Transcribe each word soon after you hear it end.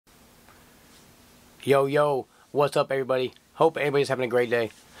Yo, what's up, everybody? Hope everybody's having a great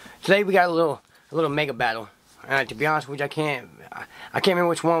day. Today we got a little mega battle. To be honest with you, I can't remember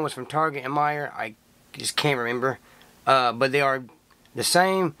which one was from Target and Meyer. I just can't remember. But they are the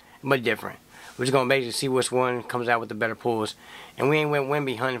same but different. We're just gonna basically see which one comes out with the better pulls. And we ain't went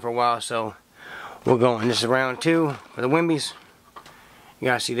WEMBY hunting for a while, so we're going. This is round 2 for the WEMBYs. You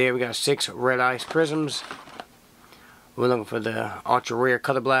guys see there, we got 6 red ice prisms. We're looking for the ultra rare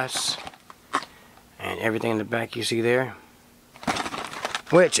color blasts. And everything in the back you see there.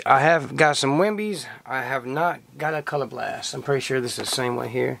 Which, I have got some WEMBYs. I have not got a color blast. I'm pretty sure this is the same one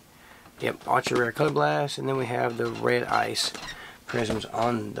here. Yep, ultra rare color blast. And then we have the red ice prisms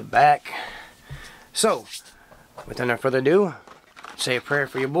on the back. So, without no further ado, say a prayer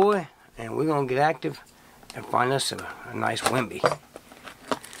for your boy. And we're going to get active and find us a nice WEMBY.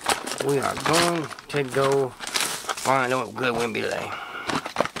 We are going to go find a good WEMBY today.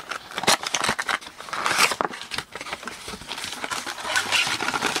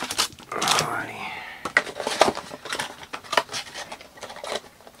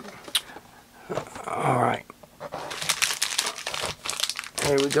 Alright,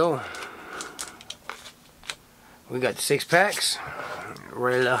 here we go. We got the 6 packs,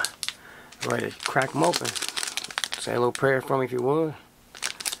 ready to crack them open. Say a little prayer for me if you would.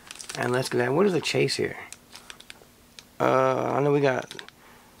 And let's get that. What is the chase here? I know we got,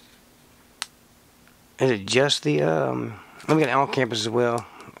 is it just the, we got on campus as well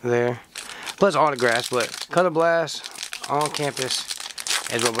there. Plus autographs, but color blast on campus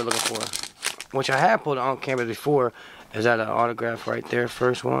is what we're looking for. Which I have pulled on campus before. Is that an autograph right there?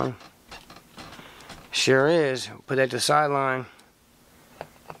 First one. Sure is. Put that to the sideline.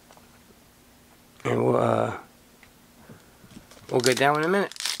 And we'll get that one in a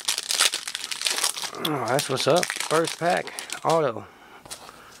minute. Oh, that's what's up. First pack. Auto.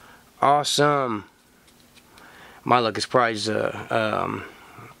 Awesome. My luck is probably just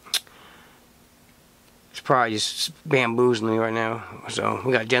it's probably just bamboozling me right now. So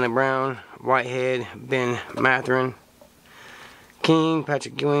we got Jalen Brown, Whitehead, Ben Mathurin, King,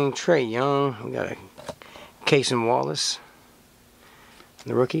 Patrick Ewing, Trey Young. We got a Cason Wallace,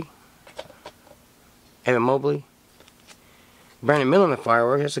 the rookie. Evan Mobley, Brandon Miller on the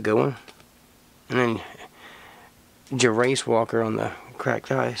fireworks. That's a good one. And then Jarace Walker on the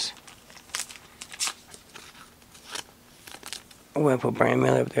cracked ice. I'm gonna put Brandon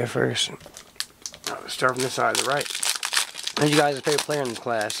Miller up there first. Start from this side to the right. Who's you guys' favorite player in this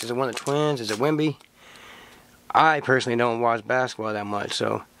class? Is it one of the Twins? Is it WEMBY? I personally don't watch basketball that much,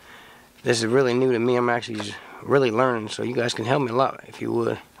 so this is really new to me. I'm actually just really learning, so you guys can help me a lot if you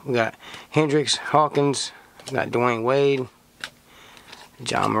would. We got Hendricks, Hawkins, we got Dwayne Wade,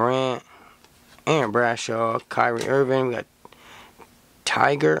 John Morant, Aaron Bradshaw, Kyrie Irving. We got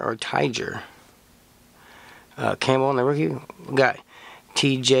Tiger Campbell on the rookie. We got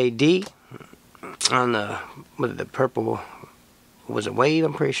TJD on the purple, was it Wave?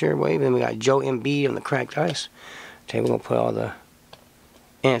 I'm pretty sure Wave. Then we got Joe Embiid on the cracked ice. Okay, we're gonna put all the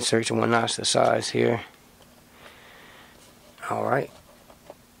inserts and whatnot to the sides here. All right.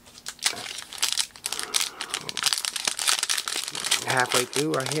 Halfway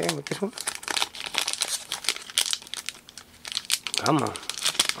through right here with this one. Come on.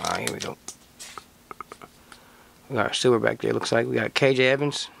 All right, here we go. We got our silver back there. Looks like we got KJ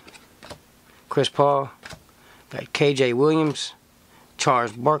Evans, Chris Paul, got KJ Williams,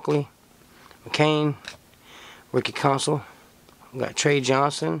 Charles Barkley, McCain, Ricky Consul, we got Trey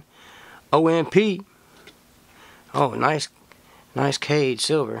Johnson, OMP. Oh, nice Cade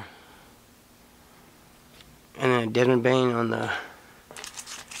silver. And then Desmond Bain on the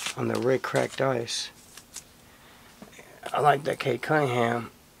red cracked ice. I like that Cade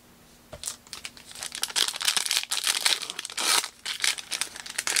Cunningham.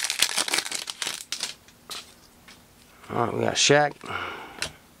 Alright, we got Shaq,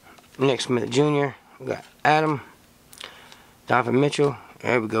 Nick Smith Jr., we got Adam, Donovan Mitchell,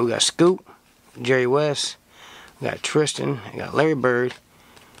 there we go, we got Scoop, Jerry West, we got Tristan, we got Larry Bird,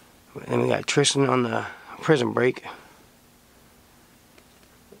 then we got Tristan on the Prizm break.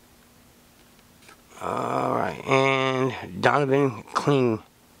 Alright, and Donovan Clingan.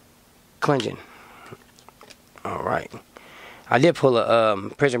 Alright. I did pull a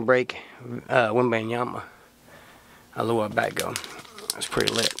Prizm break, Wembanyama. A little while back ago. That's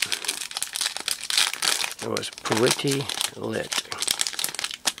pretty lit. It was pretty lit.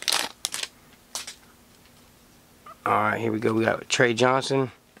 Alright, here we go. We got Trey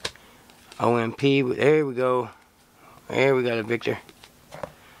Johnson, OMP. There we go. There we got a Victor.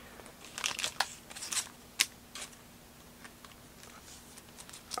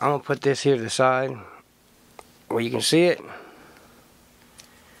 I'm going to put this here to the side where you can see it.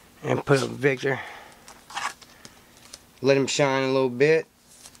 And put up Victor. Let him shine a little bit.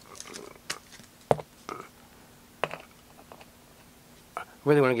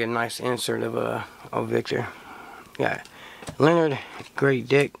 Really want to get a nice insert of Victor. Got Leonard, Grady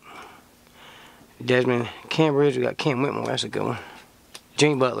Dick, Desmond, Cambridge. We got Cam Whitmore. That's a good one.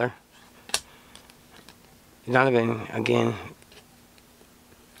 Jimmy Butler. Donovan again.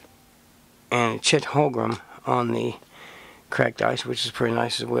 And Chet Holmgren on the cracked ice, which is pretty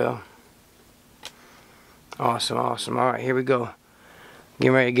nice as well. Awesome, awesome. Alright, here we go.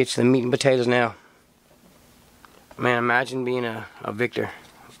 Getting ready to get to the meat and potatoes now. Man, imagine being a Victor.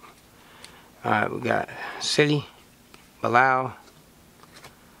 Alright, we got City, Bilal.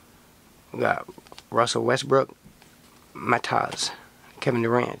 We got Russell Westbrook, Mataz, Kevin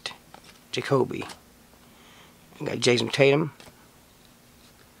Durant, Jacoby. We got Jason Tatum.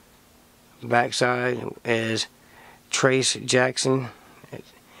 Backside is Trace Jackson,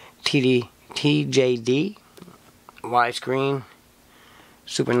 TJD, widescreen,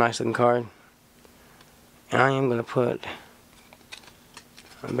 super nice looking card. And I am going to put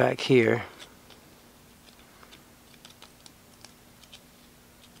back here.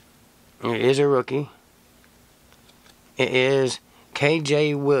 It is a rookie. It is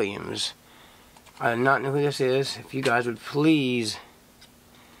KJ Williams. I do not know who this is. If you guys would please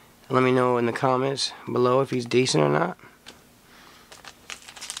let me know in the comments below if he's decent or not.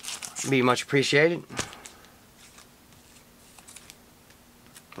 Be much appreciated.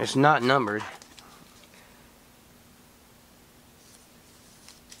 It's not numbered,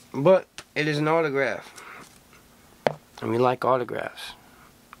 but it is an autograph, and we like autographs.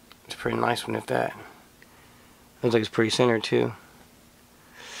 It's a pretty nice one at that. Looks like it's pretty centered too.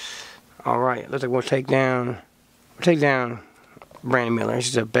 All right, looks like we'll take down Brandon Miller. This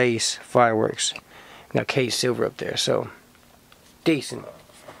is a base fireworks. Got Kate Silver up there, so decent.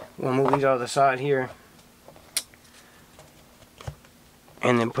 We'll move these out of the side here,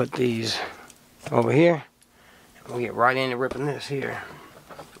 and then put these over here. We'll get right into ripping this here.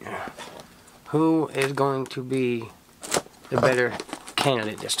 Yeah. Who is going to be the better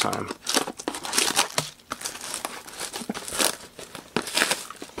candidate this time?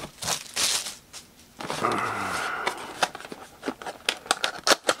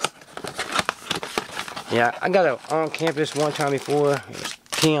 Yeah, I got a on campus one time before. It was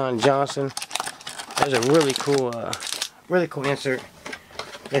Keon Johnson. That was a really cool insert.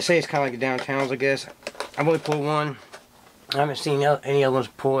 They say it's kind of like the downtowns, I guess. I've only pulled one. I haven't seen any other ones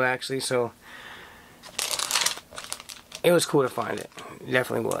pulled actually, so it was cool to find it. It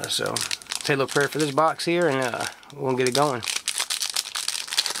definitely was. So, say a little prayer for this box here, and we'll get it going.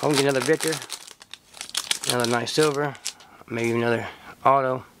 I'll get another Victor, another nice silver, maybe another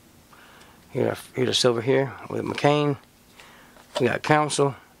auto. Here's a silver here with McCain. We got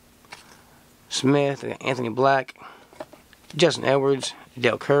Council, Smith, we got Anthony Black, Justin Edwards,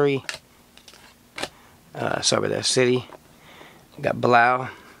 Del Curry. Sorry about that, City. We got Bilal,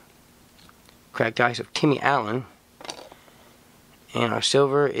 cracked ice of Timmy Allen. And our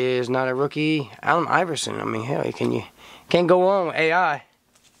silver is not a rookie, Allen Iverson. I mean, hell, you can't go on with AI.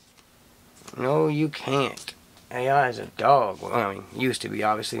 No, you can't. AI is a dog. Well, I mean, used to be,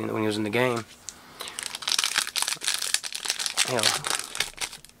 obviously, when he was in the game. Hell.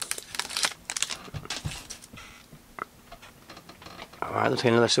 Alright, let's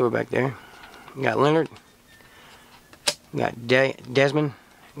get another silver back there. We got Leonard. We got Desmond.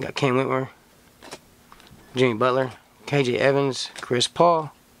 We got Cam Whitmore. Jimmy Butler. KJ Evans. Chris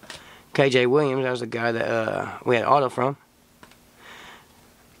Paul. KJ Williams. That was the guy that we had auto from.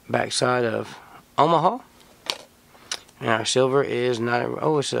 Backside of Omaha. And our silver is not a...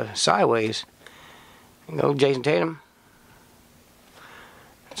 Oh, it's a sideways. Go Jason Tatum.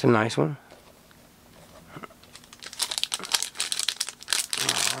 That's a nice one.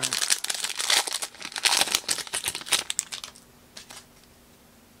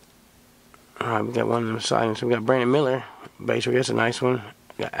 Alright, we got one of them signings. So we got Brandon Miller. Basically, that's a nice one.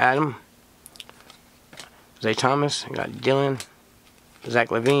 We got Adam. Zay Thomas. We got Dylan. Zach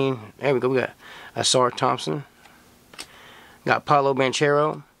Levine. There we go. We got Asar Thompson. Got Paulo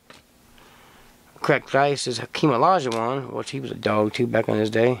Banchero. Cracked ice is Hakeem Olajuwon, which he was a dog too back in his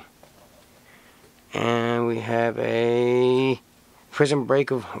day. And we have a Prizm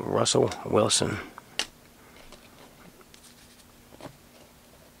break of Russell Wilson.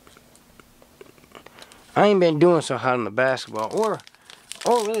 I ain't been doing so hot on the basketball, or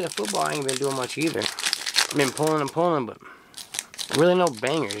really the football. I ain't been doing much either. I've been pulling and pulling, but really no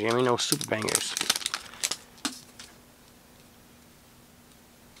bangers. You know what I mean? No super bangers.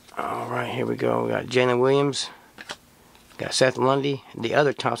 Alright, here we go. We got Jalen Williams. Got Seth Lundy. The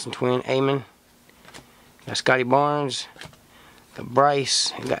other Thompson twin, Amon. Got Scotty Barnes. Got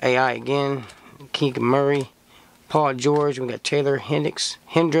Bryce. We got AI again. Keegan Murray. Paul George. We got Taylor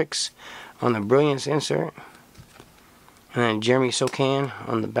Hendricks on the Brilliance insert. And then Jeremy Sokan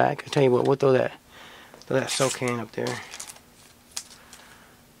on the back. I tell you what, we'll throw that Sokan up there.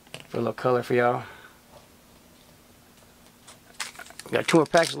 For a little color for y'all. We got 2 more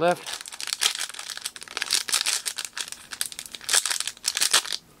packs left.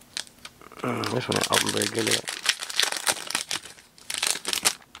 This one didn't open very good yet.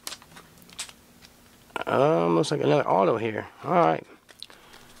 Looks like another auto here. Alright.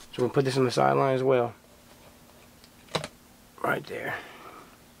 So we'll put this on the sideline as well. Right there.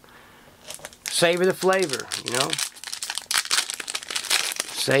 Savor the flavor, you know.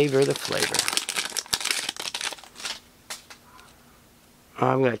 Savor the flavor.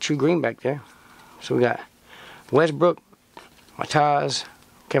 We got a true green back there. So we got Westbrook, Mataz,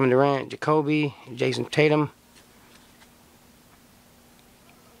 Kevin Durant, Jacoby, Jason Tatum,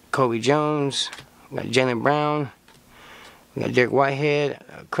 Kobe Jones. We got Jaylen Brown. We got Derek Whitehead.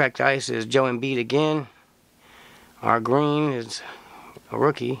 Cracked ice is Joe Embiid again. Our green is a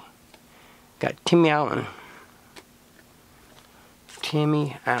rookie. Got Timmy Allen.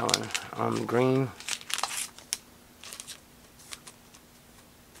 Timmy Allen on the green.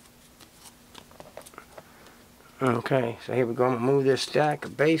 Okay, so here we go. I'm going to move this stack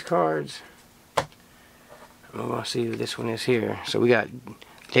of base cards. I'm going to see who this one is here. So we got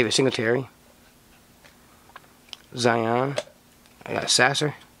David Singletary, Zion, I got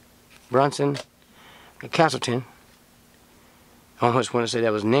Sasser, Brunson, got Castleton. I almost want to say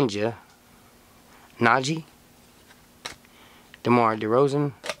that was Ninja, Najee, DeMar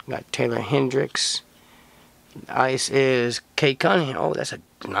DeRozan, got Taylor Hendricks. Ice is Kate Cunningham. Oh, that's a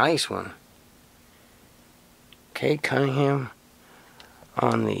nice one. Kate Cunningham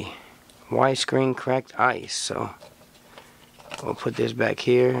on the widescreen cracked ice. So we'll put this back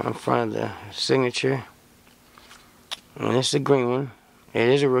here in front of the signature. And this is a green one. It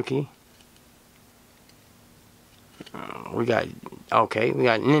is a rookie. We got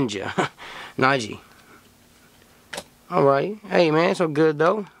Ninja. Najee. Alright. Hey man, so good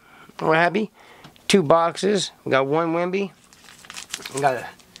though. We're happy. 2 boxes. We got 1 WEMBY. We got a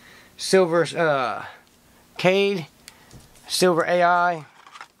silver Cade. Silver AI.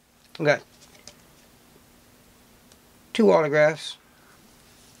 We got 2 autographs.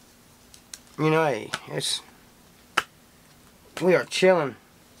 You know, hey, we are chilling.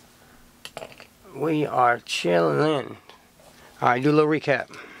 We are chilling. Alright, do a little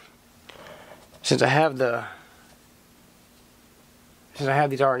recap. Since I have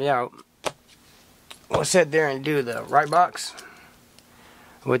these already out, we'll sit there and do the right box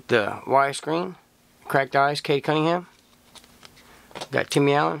with the widescreen, cracked ice, Kate Cunningham. Got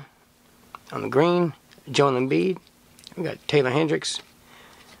Timmy Allen on the green, Joel Embiid. We got Taylor Hendricks,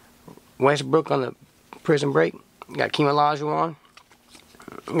 Westbrook on the Prizm break. We got Keem Olajuwon.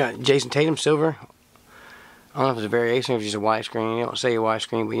 We got Jason Tatum, silver. I don't know if it's a variation or if it's just a widescreen. You don't say a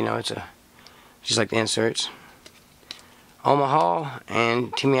widescreen, but you know it's just like the inserts. Omaha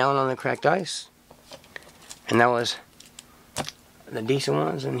and Timmy Allen on the cracked ice. And that was the decent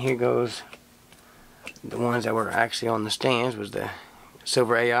ones. And here goes the ones that were actually on the stands. Was the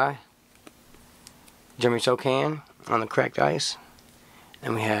silver AI, Jeremy Sokan on the cracked ice.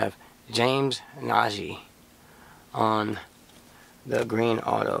 And we have James Najee on the green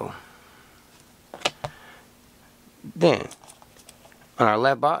auto. Then on our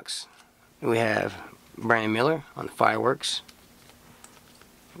left box we have Brandon Miller on the fireworks,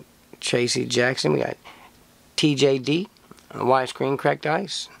 Tracy Jackson. We got TJD on the widescreen cracked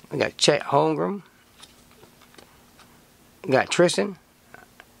ice. We got Chet Holmgren. We got Tristan.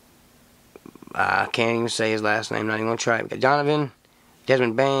 I can't even say his last name. Not even gonna try it. We got Donovan,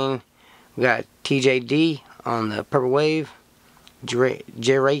 Desmond Bain. We got TJD on the purple wave,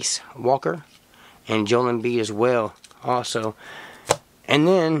 Jerace Walker, and Joel Embiid as well. Also, and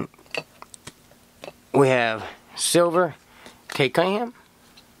then we have silver Kate Cunningham.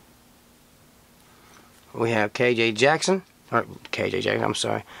 We have KJ Jackson. I'm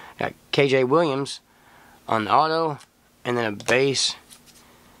sorry. Got KJ Williams on the auto, and then a base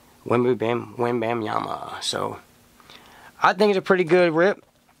Wembanyama. So I think it's a pretty good rip.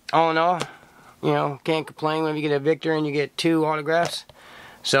 All in all, you know, can't complain when you get a Victor and you get 2 autographs.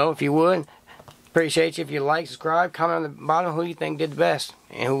 So if you would, appreciate you if you like, subscribe, comment on the bottom who you think did the best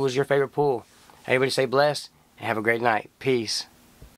and who was your favorite pool. Everybody stay blessed and have a great night. Peace.